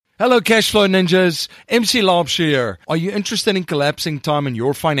Hello, Cashflow Ninjas. MC Laffer here. Are you interested in collapsing time in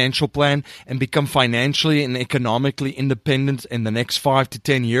your financial plan and become financially and economically independent in the next 5 to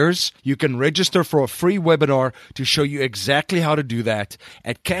 10 years? You can register for a free webinar to show you exactly how to do that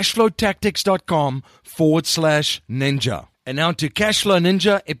at cashflowtactics.com/ninja. And now to Cashflow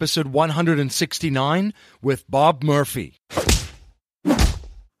Ninja, episode 169 with Bob Murphy.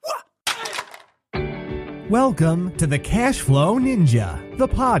 Welcome to the Cashflow Ninja, the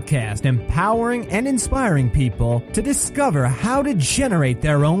podcast empowering and inspiring people to discover how to generate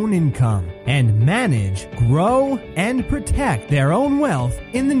their own income and manage, grow, and protect their own wealth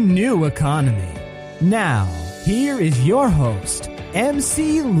in the new economy. Now, here is your host,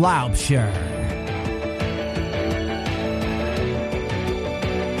 MC Laffer.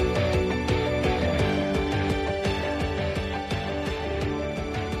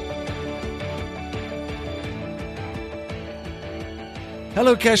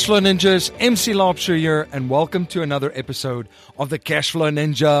 Hello, Cashflow Ninjas. MC Laffer here, and welcome to another episode of the Cashflow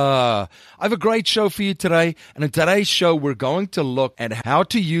Ninja. I have a great show for you today, and in today's show, we're going to look at how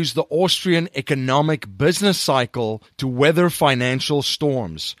to use the Austrian economic business cycle to weather financial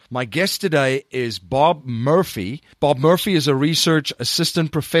storms. My guest today is Bob Murphy. Bob Murphy is a research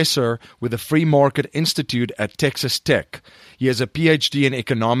assistant professor with the Free Market Institute at Texas Tech. He has a PhD in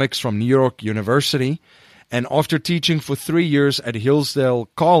economics from New York University. And after teaching for 3 years at Hillsdale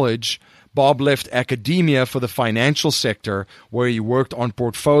College, Bob left academia for the financial sector, where he worked on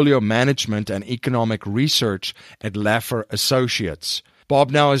portfolio management and economic research at Laffer Associates.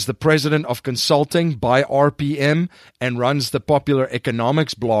 Bob now is the president of consulting by RPM and runs the popular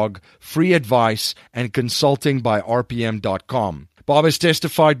economics blog Free Advice and Consulting by RPM.com. Bob has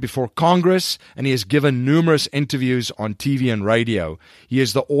testified before Congress, and he has given numerous interviews on TV and radio. He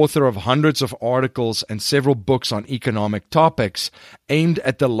is the author of hundreds of articles and several books on economic topics aimed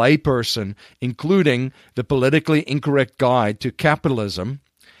at the layperson, including The Politically Incorrect Guide to Capitalism,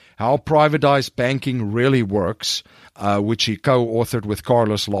 How Privatized Banking Really Works, which he co-authored with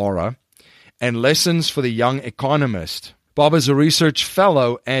Carlos Lara, and Lessons for the Young Economist. Bob is a research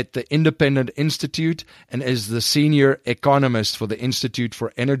fellow at the Independent Institute and is the Senior Economist for the Institute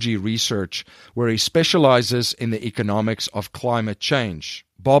for Energy Research, where he specializes in the economics of climate change.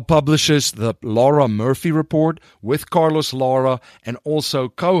 Bob publishes the Lara Murphy Report with Carlos Lara and also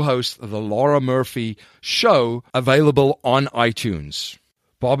co-hosts the Lara Murphy Show, available on iTunes.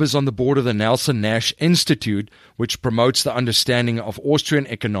 Bob is on the board of the Nelson Nash Institute, which promotes the understanding of Austrian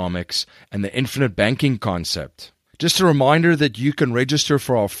economics and the infinite banking concept. Just a reminder that you can register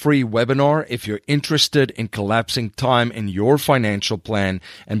for our free webinar if you're interested in collapsing time in your financial plan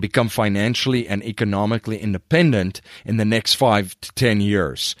and become financially and economically independent in the next 5 to 10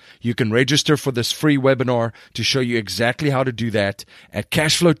 years. You can register for this free webinar to show you exactly how to do that at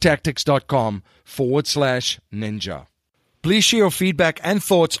cashflowtactics.com/ninja. Please share your feedback and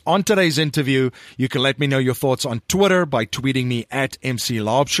thoughts on today's interview. You can let me know your thoughts on Twitter by tweeting me at MC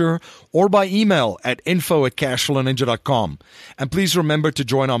Laffer or by email at info@cashflowninja.com. And please remember to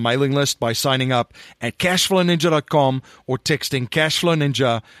join our mailing list by signing up at cashflowninja.com or texting Cashflow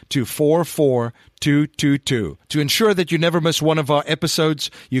Ninja to 44222. To ensure that you never miss one of our episodes,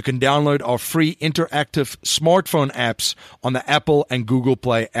 you can download our free interactive smartphone apps on the Apple and Google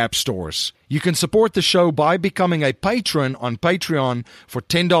Play app stores. You can support the show by becoming a patron on Patreon for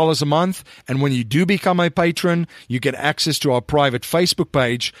 $10 a month, and when you do become a patron, you get access to our private Facebook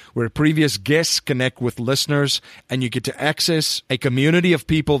page where previous guests connect with listeners, and you get to access a community of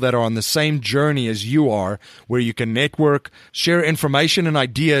people that are on the same journey as you are, where you can network, share information and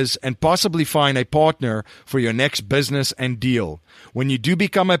ideas, and possibly find a partner for your next business and deal. When you do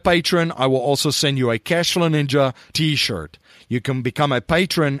become a patron, I will also send you a Cashflow Ninja t-shirt. You can become a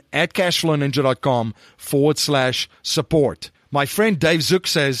patron at cashflowninja.com/support. My friend Dave Zook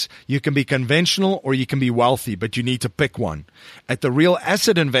says you can be conventional or you can be wealthy, but you need to pick one. At The Real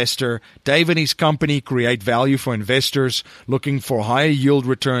Asset Investor, Dave and his company create value for investors looking for higher yield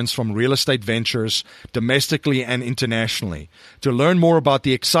returns from real estate ventures, domestically and internationally. To learn more about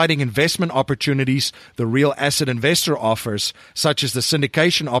the exciting investment opportunities The Real Asset Investor offers, such as the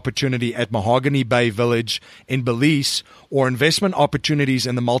syndication opportunity at Mahogany Bay Village in Belize, or investment opportunities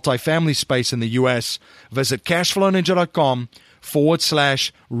in the multifamily space in the U.S., visit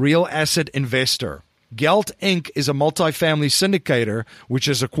cashflowninja.com/real asset investor. Gelt Inc. is a multifamily syndicator which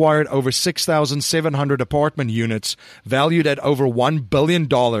has acquired over 6,700 apartment units valued at over $1 billion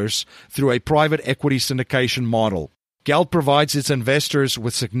through a private equity syndication model. Geld provides its investors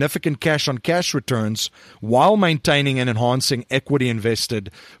with significant cash-on-cash returns while maintaining and enhancing equity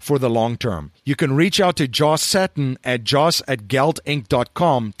invested for the long term. You can reach out to Josh Satin at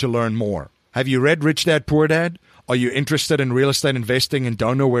josh@geldinc.com to learn more. Have you read Rich Dad, Poor Dad? Are you interested in real estate investing and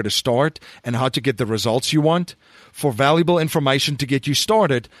don't know where to start and how to get the results you want? For valuable information to get you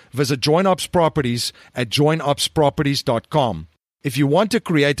started, visit JoinUps Properties at joinupsproperties.com. If you want to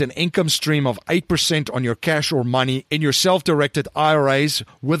create an income stream of 8% on your cash or money in your self-directed IRAs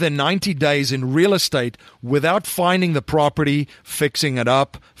within 90 days in real estate without finding the property, fixing it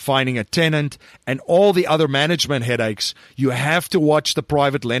up, finding a tenant, and all the other management headaches, you have to watch the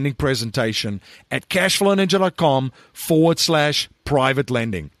private lending presentation at cashflowninja.com/private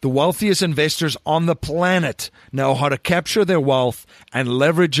lending. The wealthiest investors on the planet know how to capture their wealth and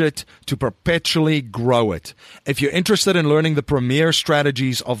leverage it to perpetually grow it. If you're interested in learning the premier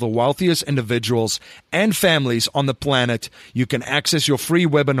strategies of the wealthiest individuals and families on the planet, you can access your free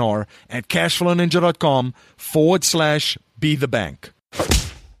webinar at cashflowninja.com/be-the-bank.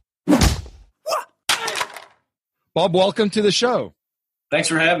 Bob, welcome to the show. Thanks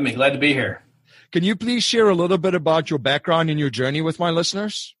for having me. Glad to be here. Can you please share a little bit about your background and your journey with my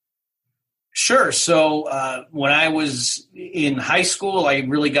listeners? Sure. So when I was in high school, I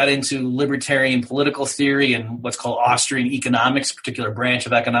really got into libertarian political theory and what's called Austrian economics, a particular branch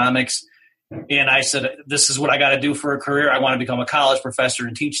of economics. And I said, this is what I got to do for a career. I want to become a college professor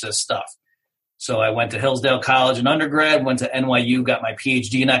and teach this stuff. So I went to Hillsdale College in undergrad, went to NYU, got my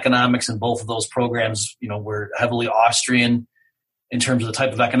PhD in economics, and both of those programs, were heavily Austrian in terms of the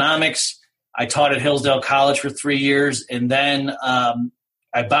type of economics. I taught at Hillsdale College for 3 years, and then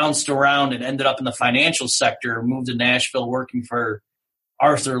I bounced around and ended up in the financial sector, moved to Nashville working for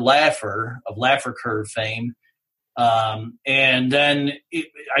Arthur Laffer of Laffer Curve fame. And then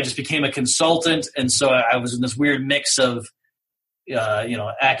I just became a consultant, and so I was in this weird mix of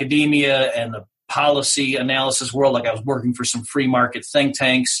academia and the policy analysis world. Like I was working for some free market think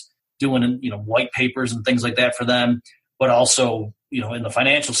tanks, doing white papers and things like that for them, but also in the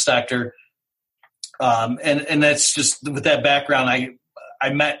financial sector. And that's just with that background. I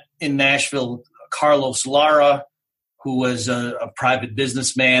met in Nashville Carlos Lara, who was a private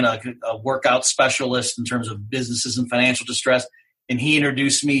businessman, a workout specialist in terms of businesses and financial distress. And he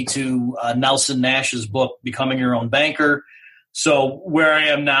introduced me to Nelson Nash's book, Becoming Your Own Banker. So where I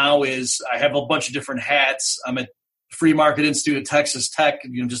am now is I have a bunch of different hats. I'm at Free Market Institute at Texas Tech,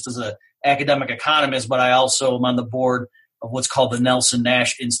 just as an academic economist, but I also am on the board of what's called the Nelson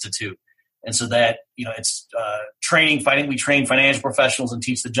Nash Institute. And so that, it's training. We train financial professionals and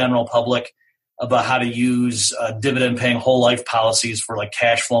teach the general public about how to use dividend-paying whole life policies for like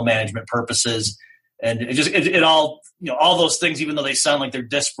cash flow management purposes. And it all, all those things, even though they sound like they're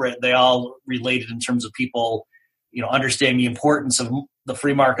disparate, they all related in terms of people, understanding the importance of the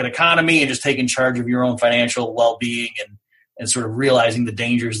free market economy and just taking charge of your own financial well-being and sort of realizing the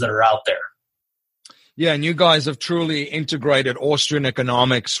dangers that are out there. Yeah, and you guys have truly integrated Austrian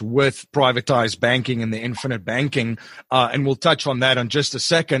economics with privatized banking and the infinite banking, and we'll touch on that in just a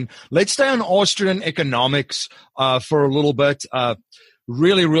second. Let's stay on Austrian economics for a little bit.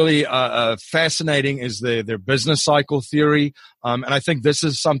 Really fascinating is their business cycle theory, and I think this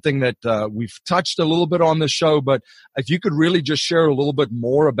is something that we've touched a little bit on the show, but if you could really just share a little bit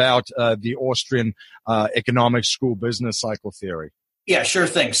more about the Austrian economics school business cycle theory. Yeah, sure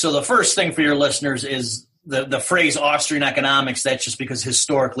thing. So the first thing for your listeners is the phrase Austrian economics. That's just because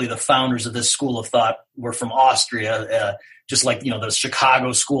historically the founders of this school of thought were from Austria, just like, the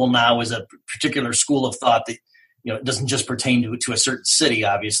Chicago school now is a particular school of thought that, it doesn't just pertain to a certain city,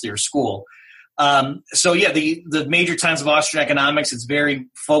 obviously, or school. So yeah, the major tenets of Austrian economics, it's very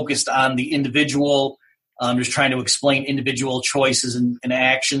focused on the individual, just trying to explain individual choices and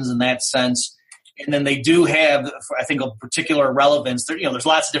actions in that sense. And then they do have, I think, a particular relevance. There's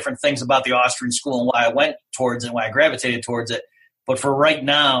lots of different things about the Austrian school and why I went towards it and why I gravitated towards it. But for right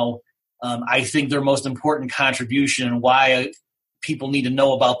now, I think their most important contribution and why people need to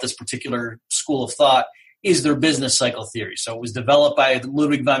know about this particular school of thought is their business cycle theory. So it was developed by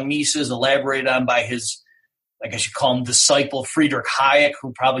Ludwig von Mises, elaborated on by his, I guess you call him, disciple Friedrich Hayek,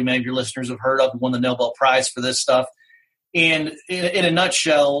 who probably many of your listeners have heard of, who won the Nobel Prize for this stuff. And in a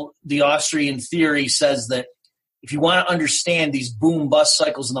nutshell, the Austrian theory says that if you want to understand these boom-bust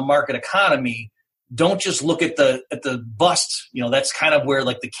cycles in the market economy, don't just look at the bust. That's kind of where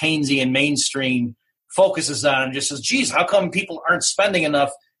like the Keynesian mainstream focuses on and just says, geez, how come people aren't spending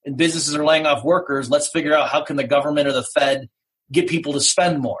enough and businesses are laying off workers? Let's figure out how can the government or the Fed get people to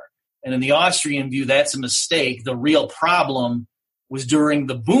spend more. And in the Austrian view, that's a mistake. The real problem was during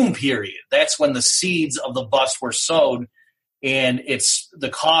the boom period. That's when the seeds of the bust were sowed. And it's the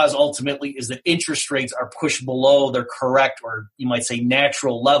cause ultimately is that interest rates are pushed below their correct, or you might say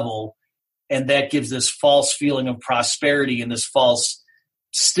natural level. And that gives this false feeling of prosperity and this false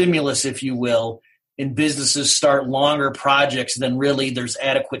stimulus, if you will, and businesses start longer projects than really there's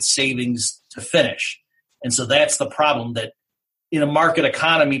adequate savings to finish. And so that's the problem, that in a market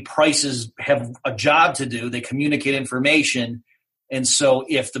economy, prices have a job to do. They communicate information. And so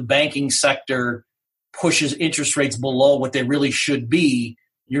if the banking sector pushes interest rates below what they really should be,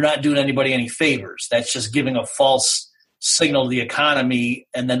 you're not doing anybody any favors. That's just giving a false signal to the economy.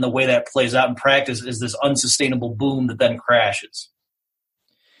 And then the way that plays out in practice is this unsustainable boom that then crashes.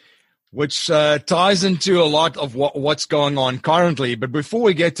 Which ties into a lot of what's going on currently. But before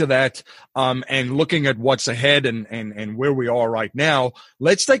we get to that, and looking at what's ahead and where we are right now,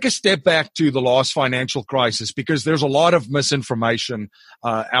 let's take a step back to the last financial crisis, because there's a lot of misinformation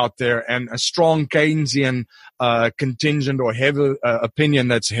out there, and a strong Keynesian contingent or heavy opinion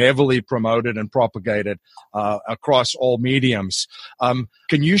that's heavily promoted and propagated across all mediums.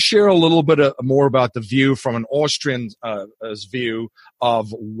 Can you share a little bit more about the view from an Austrian view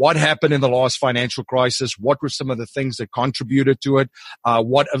of what happened in the last financial crisis? What were some of the things that contributed to it?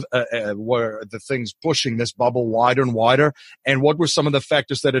 What were the things pushing this bubble wider and wider? And what were some of the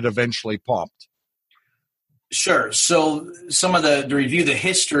factors that it eventually popped? Sure. So some of to review the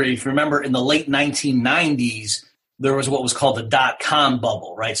history, if you remember, in the late 1990s, there was what was called the dot-com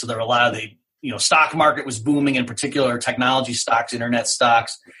bubble, right? So there were a lot of the stock market was booming, in particular technology stocks, internet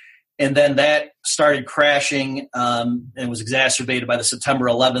stocks. And then that started crashing and was exacerbated by the September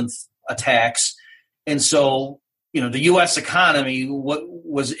 11th attacks. And so, the U.S. economy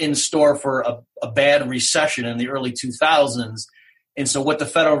was in store for a bad recession in the early 2000s. And so what the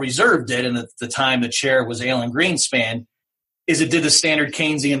Federal Reserve did, and at the time the chair was Alan Greenspan, is it did the standard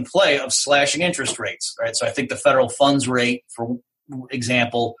Keynesian play of slashing interest rates, right? So I think the federal funds rate, for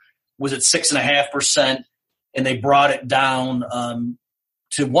example, was at 6.5%, and they brought it down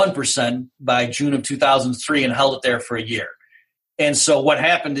to 1% by June of 2003 and held it there for a year. And so what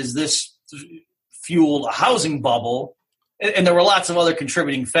happened is this fueled a housing bubble, and there were lots of other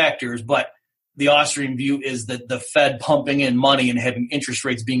contributing factors, but the Austrian view is that the Fed pumping in money and having interest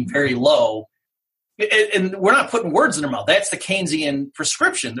rates being very low, and we're not putting words in their mouth. That's the Keynesian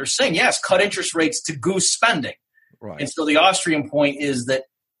prescription. They're saying, yes, cut interest rates to goose spending. Right. And so the Austrian point is that,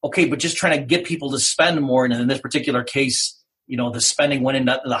 okay, but just trying to get people to spend more, and in this particular case, the spending went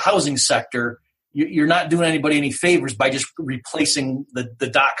into the housing sector. You're not doing anybody any favors by just replacing the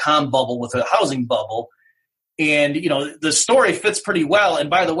dot-com bubble with a housing bubble. And, the story fits pretty well. And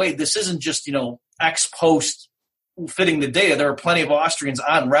by the way, this isn't just, ex post fitting the data. There are plenty of Austrians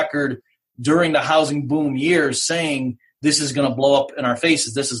on record during the housing boom years saying this is going to blow up in our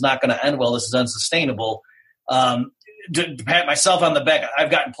faces. This is not going to end well. This is unsustainable. To pat myself on the back, I've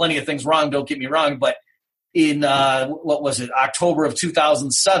gotten plenty of things wrong. Don't get me wrong. But in, October of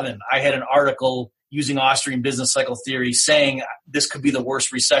 2007, I had an article using Austrian business cycle theory saying this could be the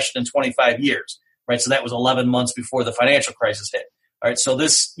worst recession in 25 years. Right, so that was 11 months before the financial crisis hit. All right, so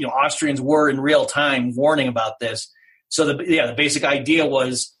this, Austrians were in real time warning about this. So the basic idea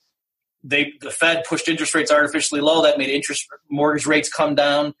was the Fed pushed interest rates artificially low. That made mortgage rates come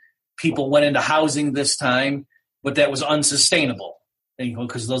down. People went into housing this time, but that was unsustainable,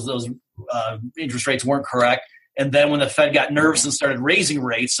 because those interest rates weren't correct. And then when the Fed got nervous and started raising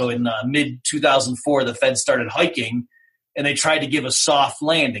rates, so in mid 2004, the Fed started hiking, and they tried to give a soft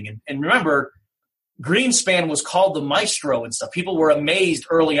landing. And remember, Greenspan was called the maestro and stuff. People were amazed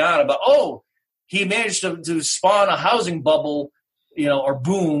early on about, he managed to spawn a housing bubble, or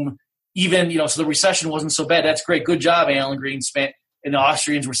boom, even, so the recession wasn't so bad. That's great. Good job, Alan Greenspan. And the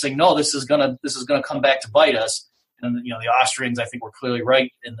Austrians were saying, no, this is gonna come back to bite us. And, the Austrians, I think, were clearly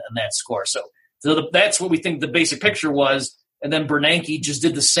right in that score. So that's what we think the basic picture was. And then Bernanke just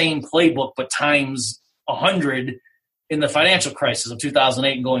did the same playbook, but times 100 in the financial crisis of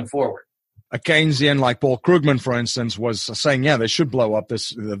 2008 and going forward. A Keynesian like Paul Krugman, for instance, was saying, they should blow up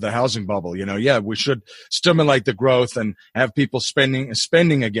the housing bubble. We should stimulate the growth and have people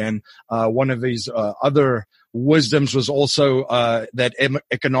spending again. One of these other wisdoms was also that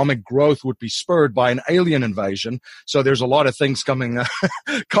economic growth would be spurred by an alien invasion. So there's a lot of things coming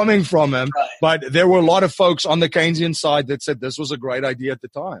from him. Right. But there were a lot of folks on the Keynesian side that said this was a great idea at the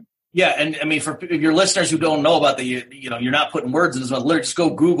time. Yeah, and I mean, for your listeners who don't know about you're not putting words in this, but literally just go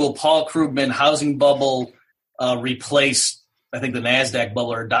Google Paul Krugman housing bubble replace, I think, the NASDAQ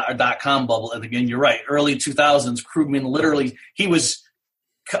bubble or dot-com bubble. And again, you're right. Early 2000s, Krugman literally, he was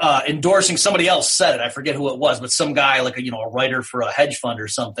endorsing, somebody else said it. I forget who it was, but some guy like a writer for a hedge fund or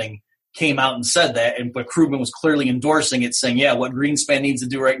something came out and said that. But Krugman was clearly endorsing it, saying, yeah, what Greenspan needs to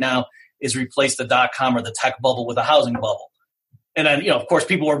do right now is replace the dot-com or the tech bubble with a housing bubble. And then, of course,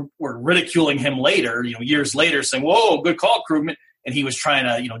 people were ridiculing him later, years later, saying, whoa, good call, Krugman. And he was trying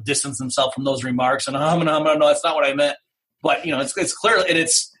to, distance himself from those remarks. And no, that's not what I meant. But, it's clear, and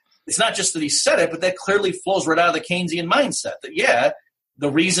it's not just that he said it, but that clearly flows right out of the Keynesian mindset that, yeah, the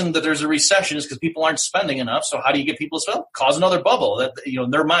reason that there's a recession is because people aren't spending enough. So how do you get people to spend? Cause another bubble. That,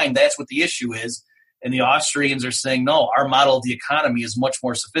 in their mind, that's what the issue is. And the Austrians are saying, no, our model of the economy is much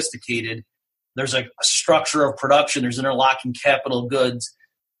more sophisticated. There's a structure of production. There's interlocking capital goods.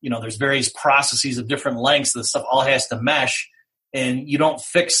 There's various processes of different lengths. The stuff all has to mesh. And you don't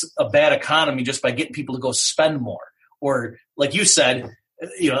fix a bad economy just by getting people to go spend more. Or like you said,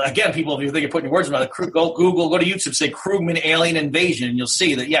 again, people, if you think you're putting your words in my mouth, go Google, go to YouTube, say Krugman alien invasion, and you'll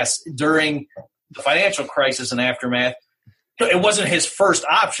see that, yes, during the financial crisis and aftermath, it wasn't his first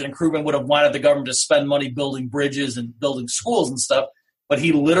option. Krugman would have wanted the government to spend money building bridges and building schools and stuff. But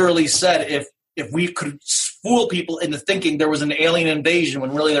he literally said if we could fool people into thinking there was an alien invasion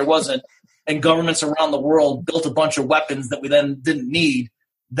when really there wasn't, and governments around the world built a bunch of weapons that we then didn't need,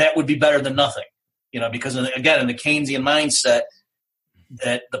 that would be better than nothing. Because, again, in the Keynesian mindset,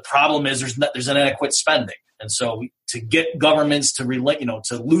 that the problem is there's inadequate spending. And so to get governments to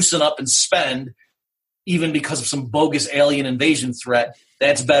to loosen up and spend, even because of some bogus alien invasion threat,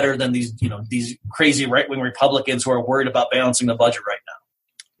 that's better than these crazy right-wing Republicans who are worried about balancing the budget right now.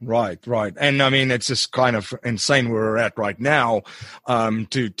 Right. And I mean, it's just kind of insane where we're at right now.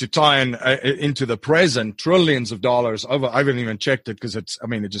 To tie into the present, trillions of dollars over. I haven't even checked it because it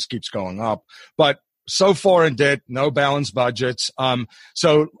just keeps going up. But so far in debt, no balanced budgets.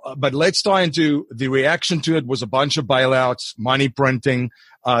 But let's tie into the reaction to it was a bunch of bailouts, money printing,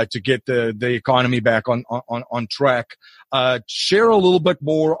 to get the economy back on track. Share a little bit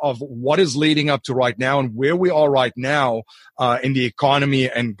more of what is leading up to right now and where we are right now, in the economy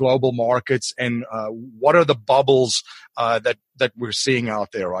and global markets, and, what are the bubbles, that we're seeing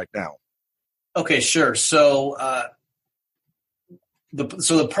out there right now? Okay, sure. So,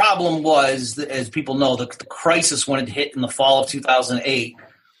 the problem was, as people know, the crisis when it hit in the fall of 2008,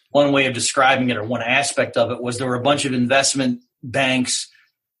 one way of describing it, or one aspect of it, was there were a bunch of investment banks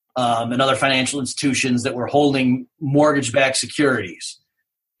and other financial institutions that were holding mortgage-backed securities,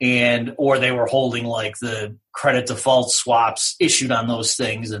 or they were holding like the credit default swaps issued on those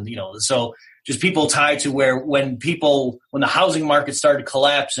things, and so just people tied to where when the housing market started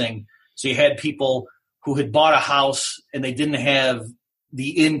collapsing, so you had people who had bought a house and they didn't have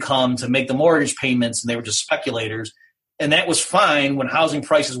the income to make the mortgage payments, and they were just speculators. And that was fine when housing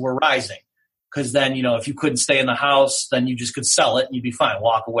prices were rising, because then, if you couldn't stay in the house, then you just could sell it and you'd be fine,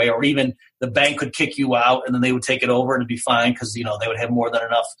 walk away, or even the bank could kick you out and then they would take it over and it'd be fine because, they would have more than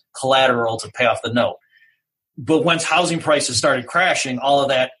enough collateral to pay off the note. But once housing prices started crashing, all of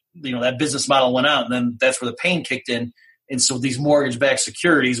that, that business model went out, and then that's where the pain kicked in. And so these mortgage-backed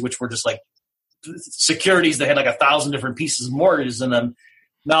securities, which were just like securities that had like 1,000 different pieces of mortgages in them,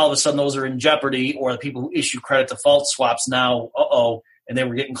 now all of a sudden those are in jeopardy, or the people who issue credit default swaps now, and they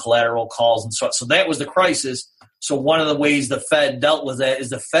were getting collateral calls and so that was the crisis. So one of the ways the Fed dealt with that is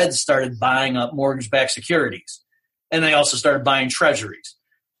the Fed started buying up mortgage-backed securities, and they also started buying treasuries.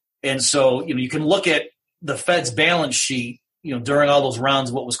 And so, you can look at the Fed's balance sheet, during all those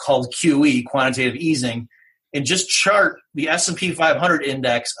rounds of what was called QE, quantitative easing, and just chart the S&P 500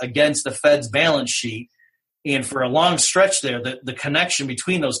 index against the Fed's balance sheet. And for a long stretch there, the connection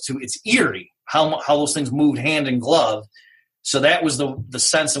between those two, it's eerie how those things moved hand in glove. So that was the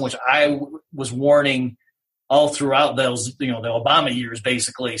sense in which I was warning all throughout those, the Obama years,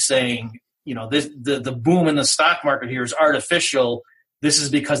 basically saying, the boom in the stock market here is artificial. This is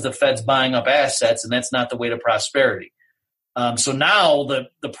because the Fed's buying up assets, and that's not the way to prosperity. So now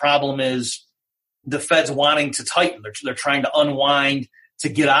the problem is the Fed's wanting to tighten. They're trying to unwind to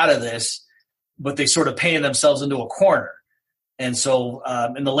get out of this, but they sort of painted themselves into a corner. And so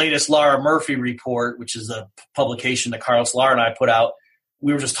in the latest Lara Murphy report, which is a publication that Carlos Lara and I put out,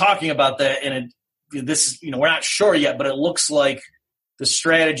 we were just talking about that. And we're not sure yet, but it looks like the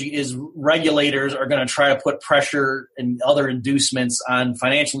strategy is regulators are going to try to put pressure and other inducements on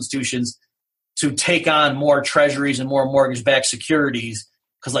financial institutions to take on more treasuries and more mortgage-backed securities,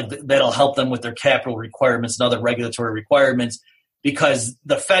 because that'll help them with their capital requirements and other regulatory requirements, because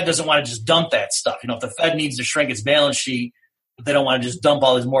the Fed doesn't want to just dump that stuff. If the Fed needs to shrink its balance sheet, they don't want to just dump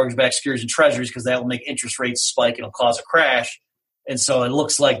all these mortgage-backed securities and treasuries, because that will make interest rates spike and it'll cause a crash. And so it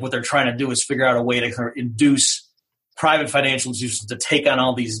looks like what they're trying to do is figure out a way to kind of induce private financial institutions to take on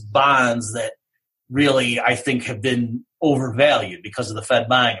all these bonds that really, I think, have been overvalued because of the Fed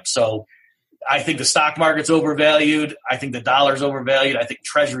buying them. So I think the stock market's overvalued. I think the dollar's overvalued. I think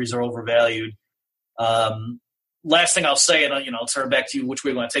treasuries are overvalued. Last thing I'll say, and I'll turn it back to you which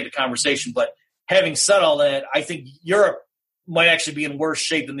way we want to take the conversation. But having said all that, I think Europe might actually be in worse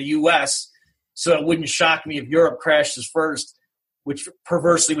shape than the U.S., so it wouldn't shock me if Europe crashes first, which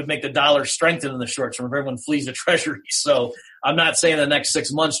perversely would make the dollar strengthen in the short term if everyone flees the treasuries. So I'm not saying the next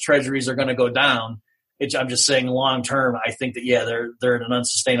 6 months treasuries are going to go down. I'm just saying long term, I think that, they're in an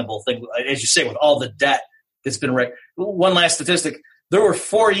unsustainable thing. As you say, with all the debt that's been wrecked. One last statistic. There were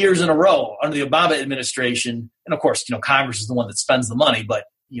 4 years in a row under the Obama administration, and of course, Congress is the one that spends the money, but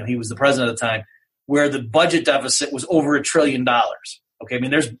he was the president at the time, where the budget deficit was over $1 trillion. Okay, I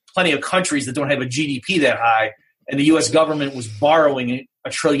mean, there's plenty of countries that don't have a GDP that high, and the U.S. government was borrowing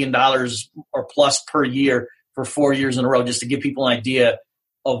 $1 trillion or plus per year for 4 years in a row, just to give people an idea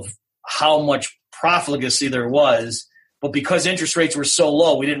of how much profligacy there was. But because interest rates were so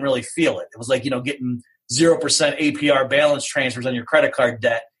low, we didn't really feel it. It was like, getting 0% APR balance transfers on your credit card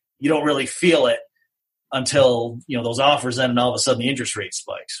debt. You don't really feel it until, those offers end and all of a sudden the interest rate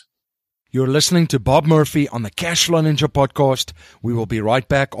spikes. You're listening to Bob Murphy on the Cashflow Ninja podcast. We will be right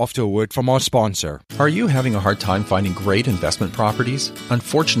back after a word from our sponsor. Are you having a hard time finding great investment properties?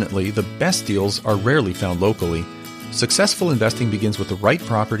 Unfortunately, the best deals are rarely found locally. Successful investing begins with the right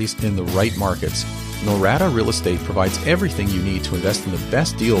properties in the right markets. Norada Real Estate provides everything you need to invest in the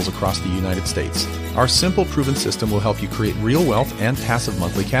best deals across the United States. Our simple, proven system will help you create real wealth and passive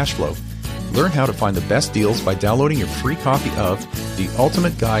monthly cash flow. Learn how to find the best deals by downloading your free copy of The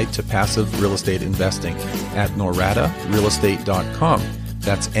Ultimate Guide to Passive Real Estate Investing at noradarealestate.com.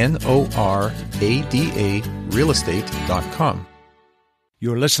 That's NORADA realestate.com.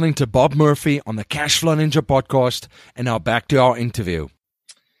 You're listening to Bob Murphy on the Cashflow Ninja podcast, and now back to our interview.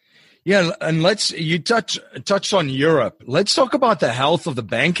 Yeah, and you touched on Europe. Let's talk about the health of the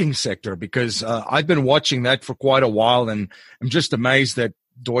banking sector, because I've been watching that for quite a while, and I'm just amazed that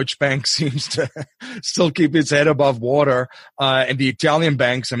Deutsche Bank seems to still keep its head above water. And the Italian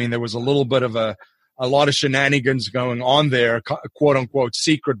banks, I mean, there was a little bit of a lot of shenanigans going on there, quote unquote,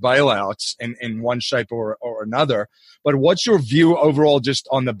 secret bailouts in one shape or another. But what's your view overall just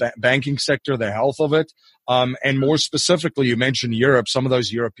on the banking sector, the health of it? And more specifically, you mentioned Europe, some of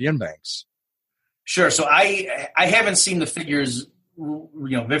those European banks. Sure. So I haven't seen the figures,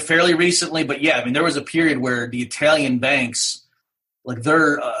 fairly recently, but yeah, I mean, there was a period where the Italian banks, like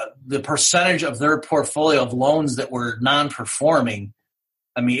the percentage of their portfolio of loans that were non-performing,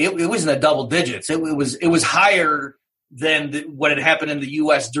 I mean, it was in the double digits. It was higher than what had happened in the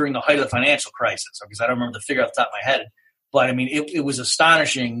U.S. during the height of the financial crisis. Because I don't remember the figure off the top of my head, but I mean, it was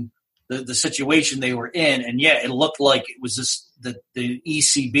astonishing the situation they were in, and yeah, it looked like it was just that the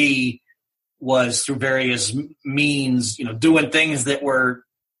ECB was through various means, doing things that were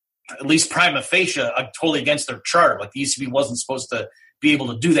at least prima facie totally against their charter. Like the ECB wasn't supposed to be able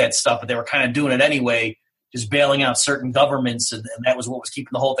to do that stuff, but they were kind of doing it anyway, just bailing out certain governments, and that was what was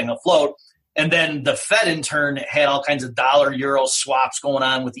keeping the whole thing afloat. And then the Fed, in turn, had all kinds of dollar-euro swaps going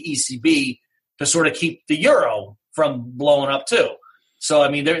on with the ECB to sort of keep the euro from blowing up too. So, I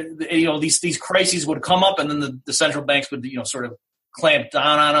mean, these crises would come up, and then the central banks would, sort of clamp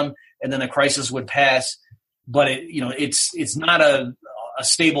down on them, and then the crisis would pass. But it's not a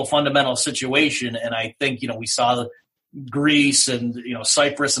stable fundamental situation, and I think we saw Greece and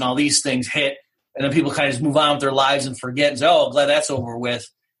Cyprus and all these things hit, and then people kind of just move on with their lives and forget and say, "Oh, glad that's over with."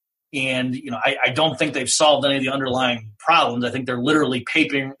 And I don't think they've solved any of the underlying problems. I think they're literally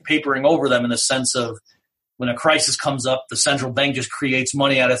papering over them in the sense of when a crisis comes up, the central bank just creates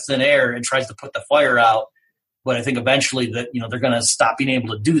money out of thin air and tries to put the fire out. But I think eventually that they're going to stop being able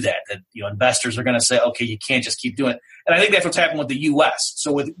to do that. That investors are going to say, okay, you can't just keep doing it. And I think that's what's happened with the U.S.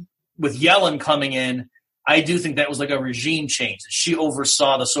 So with Yellen coming in, I do think that was like a regime change. She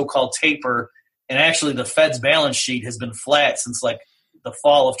oversaw the so-called taper, and actually the Fed's balance sheet has been flat since like the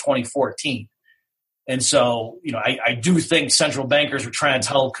fall of 2014. And so I do think central bankers are trying to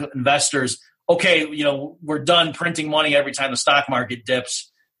tell investors, okay, we're done printing money every time the stock market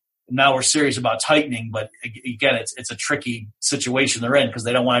dips. Now we're serious about tightening, but again, it's a tricky situation they're in because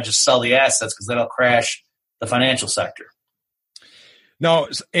they don't want to just sell the assets because that'll crash the financial sector. Now,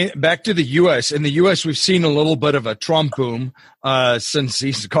 back to the U.S. In the U.S., we've seen a little bit of a Trump boom since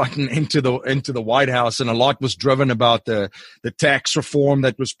he's gotten into the White House, and a lot was driven about the tax reform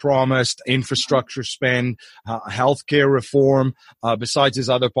that was promised, infrastructure spend, healthcare reform, besides his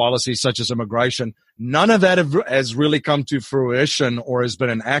other policies such as immigration. None of that has really come to fruition or has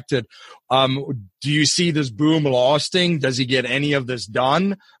been enacted. Do you see this boom lasting? Does he get any of this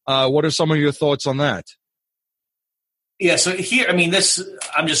done? What are some of your thoughts on that? Yeah, so here, I mean,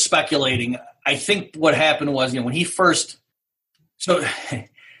 I'm just speculating. I think what happened was, when he first, so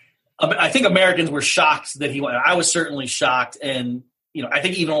I think Americans were shocked that he went. I was certainly shocked. And, I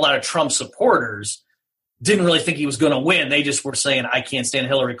think even a lot of Trump supporters didn't really think he was going to win. They just were saying, I can't stand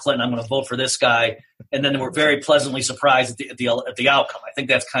Hillary Clinton. I'm going to vote for this guy. And then they were very pleasantly surprised at the outcome. I think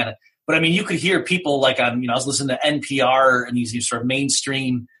that's kind of, but I mean, you could hear people like on, I was listening to NPR and these sort of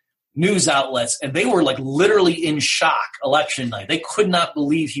mainstream news outlets, and they were like literally in shock election night. They could not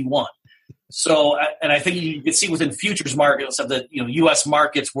believe he won. So, and I think you could see within futures markets that, U.S.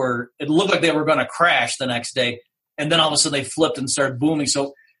 markets it looked like they were going to crash the next day. And then all of a sudden they flipped and started booming.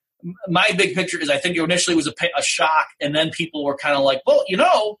 So my big picture is I think initially it was a shock. And then people were kind of like, well,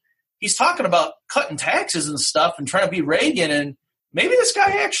 he's talking about cutting taxes and stuff and trying to be Reagan. And maybe this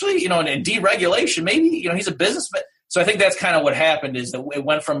guy actually, and deregulation, maybe, he's a businessman. So I think that's kind of what happened is that it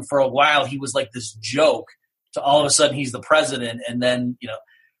went from, for a while, he was like this joke to all of a sudden he's the president. And then,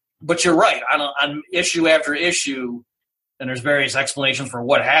 but you're right on issue after issue. And there's various explanations for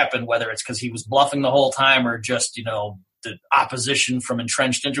what happened, whether it's because he was bluffing the whole time or just, the opposition from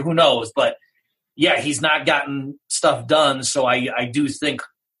entrenched interest, who knows? But yeah, he's not gotten stuff done. So I do think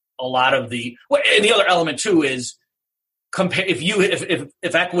a lot of and the other element too is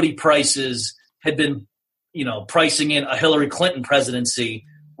if equity prices had been, pricing in a Hillary Clinton presidency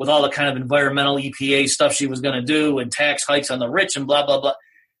with all the kind of environmental EPA stuff she was going to do and tax hikes on the rich and blah, blah, blah,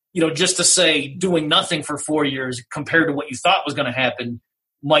 just to say doing nothing for 4 years compared to what you thought was going to happen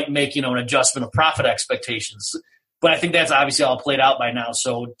might make, an adjustment of profit expectations. But I think that's obviously all played out by now.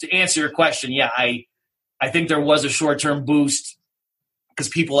 So to answer your question, yeah, I think there was a short-term boost because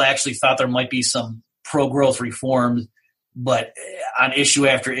people actually thought there might be some pro-growth reform. But on issue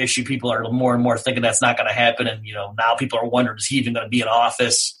after issue, people are more and more thinking that's not going to happen. And, now people are wondering, is he even going to be in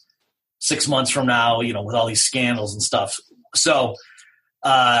office 6 months from now, with all these scandals and stuff. So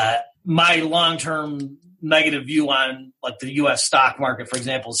my long-term negative view on like the U.S. stock market, for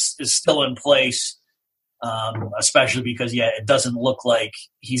example, is still in place, especially because, it doesn't look like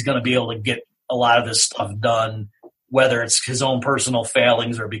he's going to be able to get a lot of this stuff done, whether it's his own personal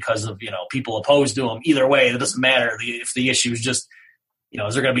failings or because of, people opposed to him. Either way, it doesn't matter. If the issue is just,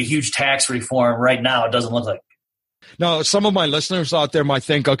 is there going to be huge tax reform? Right now, it doesn't look like. Now, some of my listeners out there might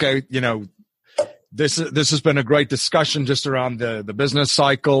think, okay, this has been a great discussion just around the business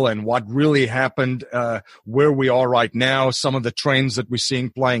cycle and what really happened, where we are right now, some of the trends that we're seeing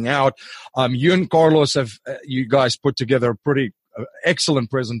playing out. You and Carlos you guys put together a pretty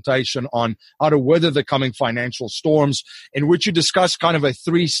excellent presentation on how to weather the coming financial storms, in which you discuss kind of a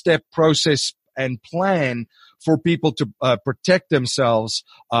 3-step process and plan for people to protect themselves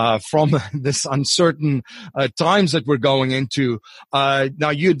from this uncertain times that we're going into.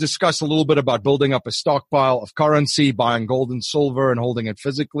 Now, you discussed a little bit about building up a stockpile of currency, buying gold and silver and holding it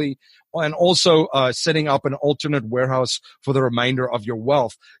physically, and also setting up an alternate warehouse for the remainder of your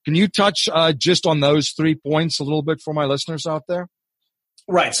wealth. Can you touch just on those 3 points a little bit for my listeners out there?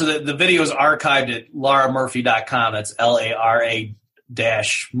 Right. So the video is archived at laramurphy.com. That's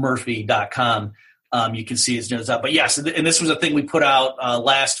LARA-murphy.com. You can see it's up. But yes, and this was a thing we put out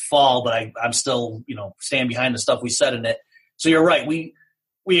last fall, but I'm still, stand behind the stuff we said in it. So you're right. We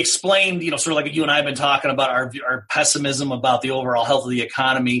explained, sort of like you and I have been talking about our pessimism about the overall health of the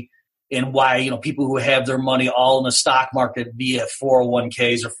economy and why, people who have their money all in the stock market via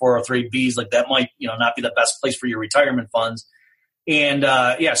 401ks or 403bs, like that might, not be the best place for your retirement funds. And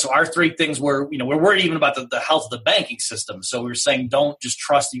so our 3 things were, we're worried even about the health of the banking system. So we were saying, don't just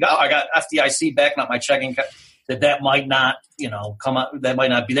trust I got FDIC backing up my checking, that might not, come up, that might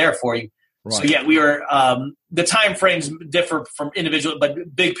not be there for you. Right. So we were, the time frames differ from individual,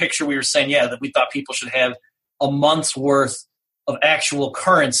 but big picture, we were saying, that we thought people should have a month's worth of actual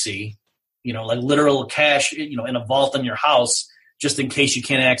currency, like literal cash, in a vault in your house, just in case you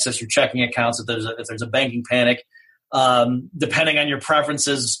can't access your checking accounts if there's a banking panic. Depending on your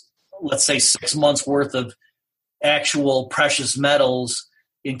preferences, let's say 6 months worth of actual precious metals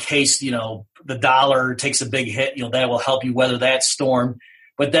in case, the dollar takes a big hit, that will help you weather that storm.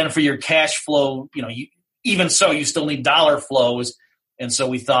 But then for your cash flow, even so, you still need dollar flows. And so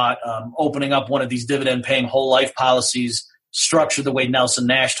we thought opening up one of these dividend paying whole life policies structured the way Nelson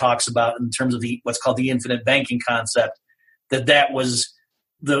Nash talks about in terms of what's called the infinite banking concept, that was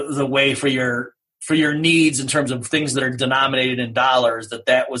the way for your needs in terms of things that are denominated in dollars,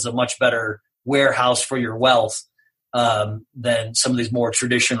 that was a much better warehouse for your wealth than some of these more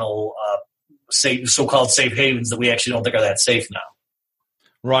traditional so-called safe havens that we actually don't think are that safe now.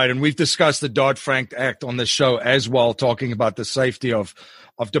 Right, and we've discussed the Dodd-Frank Act on this show as well, talking about the safety of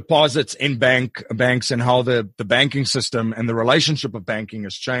deposits in banks and how the banking system and the relationship of banking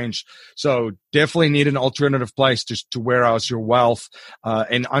has changed. So definitely need an alternative place to warehouse your wealth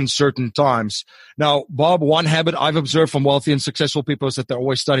in uncertain times. Now, Bob, one habit I've observed from wealthy and successful people is that they're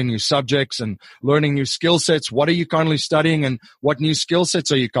always studying new subjects and learning new skill sets. What are you currently studying, and what new skill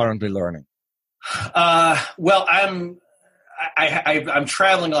sets are you currently learning? Well, I'm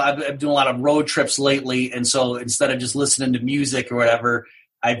traveling a lot. I'm doing a lot of road trips lately, and so instead of just listening to music or whatever,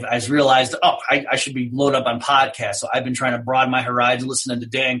 I've realized, I should be loaded up on podcasts. So I've been trying to broaden my horizon, listening to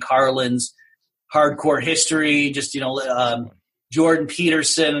Dan Carlin's Hardcore History. Just Jordan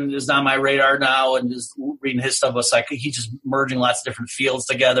Peterson is on my radar now, and just reading his stuff. It's like he's just merging lots of different fields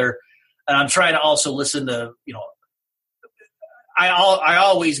together. And I'm trying to also listen to I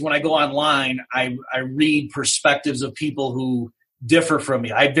always, when I go online, I read perspectives of people who differ from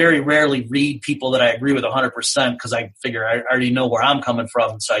me. I very rarely read people that I agree with 100% because I figure I already know where I'm coming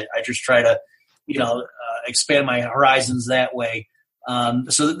from. So I just try to, expand my horizons that way.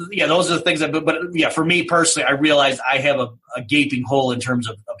 Those are the things but for me personally, I realized I have a gaping hole in terms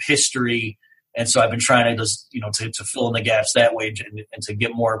of history. And so I've been trying to just, to fill in the gaps that way and to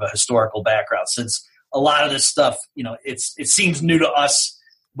get more of a historical background, since a lot of this stuff, it seems new to us,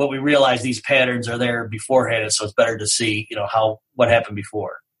 but we realize these patterns are there beforehand. So it's better to see, what happened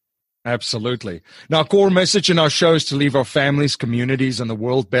before. Absolutely. Now, our core message in our show is to leave our families, communities, and the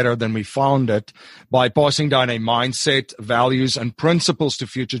world better than we found it by passing down a mindset, values, and principles to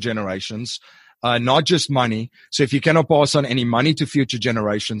future generations, not just money. So if you cannot pass on any money to future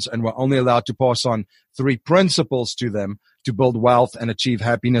generations, and we're only allowed to pass on 3 principles to them to build wealth and achieve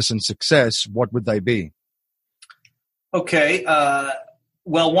happiness and success, what would they be? Okay.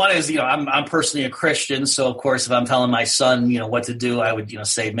 Well, one is, I'm personally a Christian. So of course, if I'm telling my son, what to do, I would,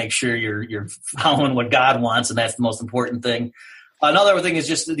 say, make sure you're following what God wants. And that's the most important thing. Another thing is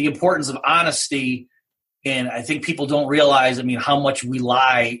just the importance of honesty. And I think people don't realize, how much we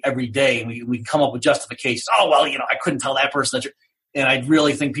lie every day. We come up with justifications. Oh, well, I couldn't tell that person that. And I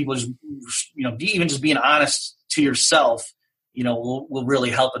really think people just, even just being honest to yourself, will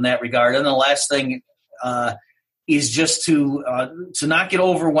really help in that regard. And the last thing is just to not get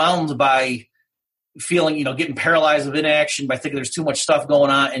overwhelmed by feeling, getting paralyzed of inaction by thinking there's too much stuff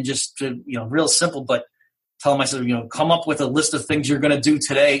going on, and just to, real simple, but tell myself, come up with a list of things you're going to do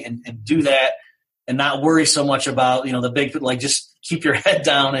today and do that, and not worry so much about, the big, just keep your head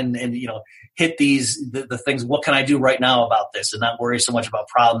down and hit the things. What can I do right now about this? And not worry so much about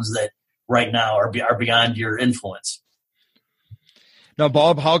problems that right now are beyond your influence. Now,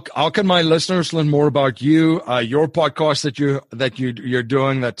 Bob, how can my listeners learn more about you, your podcast that you're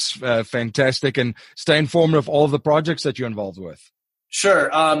doing? That's fantastic, and stay informed of all of the projects that you're involved with.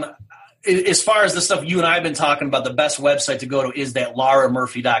 Sure. As far as the stuff you and I have been talking about, the best website to go to is that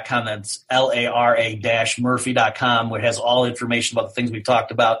laramurphy.com. That's LARA-Murphy.com, where it has all information about the things we've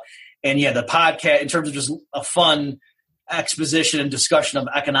talked about. And the podcast, in terms of just a fun exposition and discussion of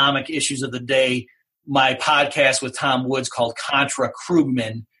economic issues of the day, my podcast with Tom Woods called Contra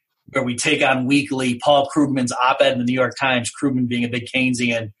Krugman, where we take on weekly Paul Krugman's op-ed in the New York Times, Krugman being a big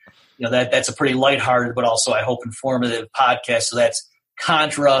Keynesian. That's a pretty lighthearted, but also I hope informative podcast. So that's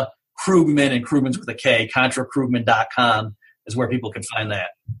Contra Krugman, and Krugman's with a K. ContraKrugman.com is where people can find that.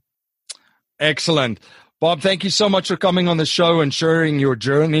 Excellent. Bob, thank you so much for coming on the show and sharing your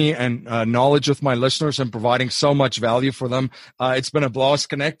journey and knowledge with my listeners and providing so much value for them. It's been a blast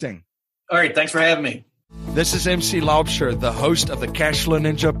connecting. All right. Thanks for having me. This is MC Laubscher, the host of the Cashflow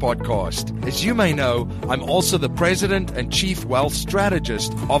Ninja podcast. As you may know, I'm also the president and chief wealth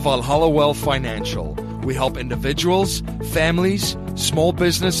strategist of Valhalla Wealth Financial. We help individuals, families, small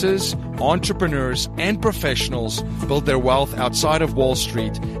businesses, entrepreneurs, and professionals build their wealth outside of Wall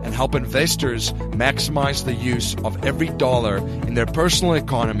Street and help investors maximize the use of every dollar in their personal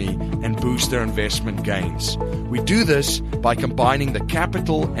economy and boost their investment gains. We do this by combining the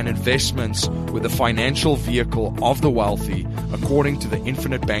capital and investments with the financial vehicle of the wealthy according to the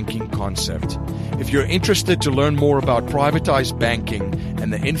infinite banking concept. If you're interested to learn more about privatized banking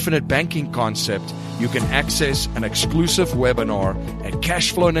and the infinite banking concept, you can access an exclusive webinar at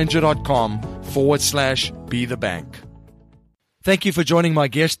cashflowninja.com/be-the-bank. Thank you for joining my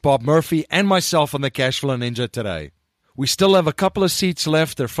guest, Bob Murphy, and myself on the Cashflow Ninja today. We still have a couple of seats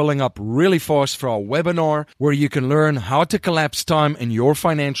left. They're filling up really fast for our webinar where you can learn how to collapse time in your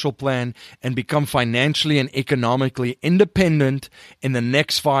financial plan and become financially and economically independent in the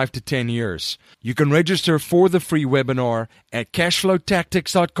next 5 to 10 years. You can register for the free webinar at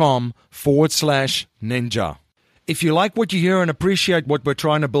cashflowtactics.com/ninja. If you like what you hear and appreciate what we're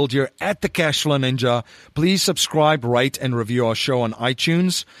trying to build here at the Cashflow Ninja, please subscribe, rate, and review our show on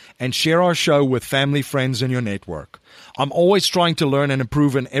iTunes and share our show with family, friends, in your network. I'm always trying to learn and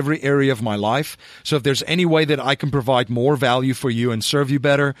improve in every area of my life, so if there's any way that I can provide more value for you and serve you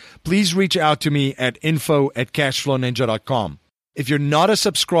better, please reach out to me at info@cashflowninja.com. If you're not a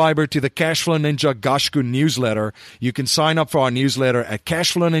subscriber to the Cashflow Ninja Gashku newsletter, you can sign up for our newsletter at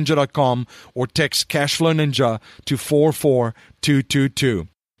cashflowninja.com or text Cashflow Ninja to 44222.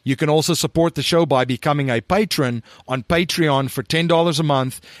 You can also support the show by becoming a patron on Patreon for $10 a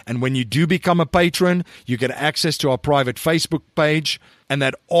month, and when you do become a patron, you get access to our private Facebook page and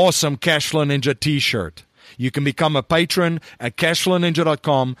that awesome Cashflow Ninja t-shirt. You can become a patron at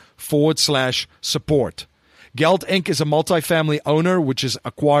cashflowninja.com/support. Geld Inc. is a multifamily owner which has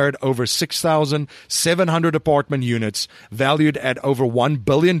acquired over 6,700 apartment units valued at over $1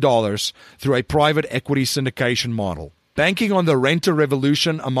 billion through a private equity syndication model. Banking on the renter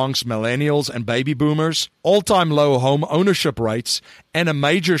revolution amongst millennials and baby boomers, all-time low home ownership rates, and a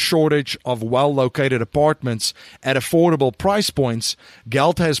major shortage of well-located apartments at affordable price points,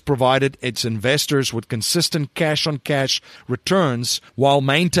 Geld has provided its investors with consistent cash-on-cash returns while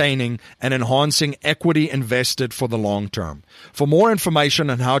maintaining and enhancing equity invested for the long term. For more information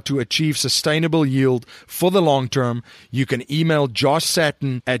on how to achieve sustainable yield for the long term, you can email Josh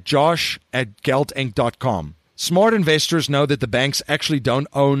Satin at josh@geldinc.com. Smart investors know that the banks actually don't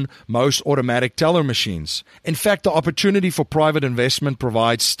own most automatic teller machines. In fact, the opportunity for private investment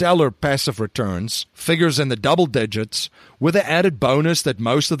provides stellar passive returns, figures in the double digits, with the added bonus that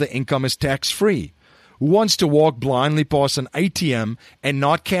most of the income is tax-free. Who wants to walk blindly past an ATM and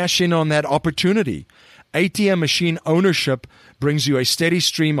not cash in on that opportunity? ATM machine ownership brings you a steady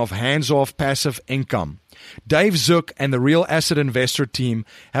stream of hands-off passive income. Dave Zook and the Real Asset Investor team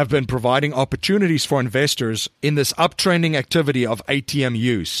have been providing opportunities for investors in this uptrending activity of ATM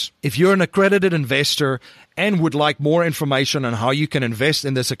use. If you're an accredited investor and would like more information on how you can invest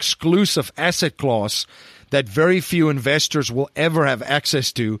in this exclusive asset class that very few investors will ever have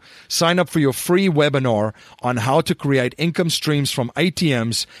access to, sign up for your free webinar on how to create income streams from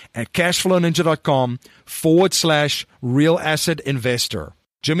ATMs at cashflowninja.com/real asset investor.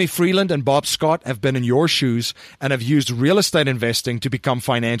 Jimmy Freeland and Bob Scott have been in your shoes and have used real estate investing to become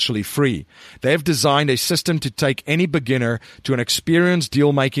financially free. They have designed a system to take any beginner to an experienced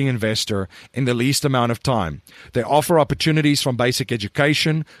deal-making investor in the least amount of time. They offer opportunities from basic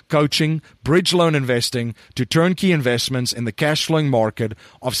education, coaching, bridge loan investing, to turnkey investments in the cash-flowing market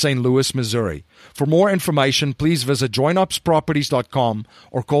of St. Louis, Missouri. For more information, please visit joinupsproperties.com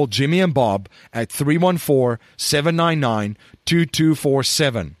or call Jimmy and Bob at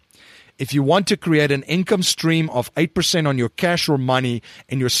 314-799-2247. If you want to create an income stream of 8% on your cash or money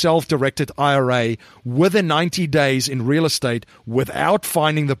in your self-directed IRA within 90 days in real estate without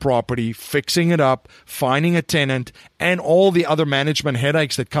finding the property, fixing it up, finding a tenant, and all the other management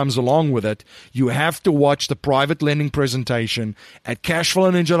headaches that comes along with it, you have to watch the private lending presentation at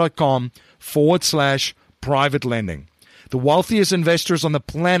cashflowninja.com/private lending. The wealthiest investors on the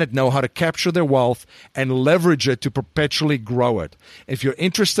planet know how to capture their wealth and leverage it to perpetually grow it. If you're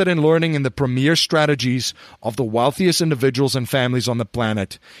interested in learning in the premier strategies of the wealthiest individuals and families on the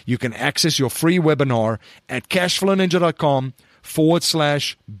planet, you can access your free webinar at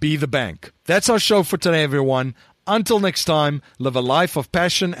cashflowninja.com/be the bank. That's our show for today, everyone. Until next time, live a life of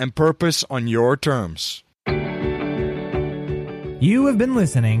passion and purpose on your terms. You have been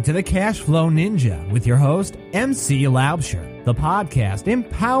listening to the Cashflow Ninja with your host, MC Laubscher, the podcast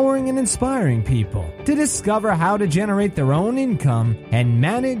empowering and inspiring people to discover how to generate their own income and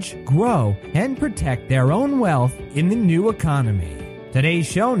manage, grow, and protect their own wealth in the new economy. Today's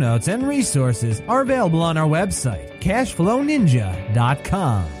show notes and resources are available on our website,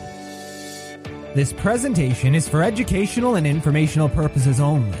 cashflowninja.com. This presentation is for educational and informational purposes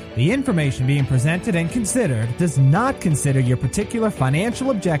only. The information being presented and considered does not consider your particular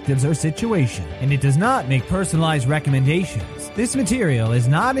financial objectives or situation, and it does not make personalized recommendations. This material is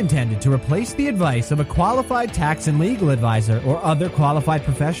not intended to replace the advice of a qualified tax and legal advisor or other qualified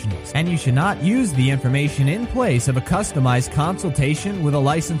professionals, and you should not use the information in place of a customized consultation with a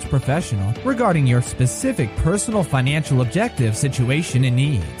licensed professional regarding your specific personal financial objective, situation, and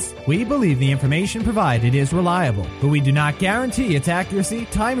needs. We believe the information provided is reliable, but we do not guarantee its accuracy,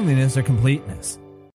 timeliness, or completeness.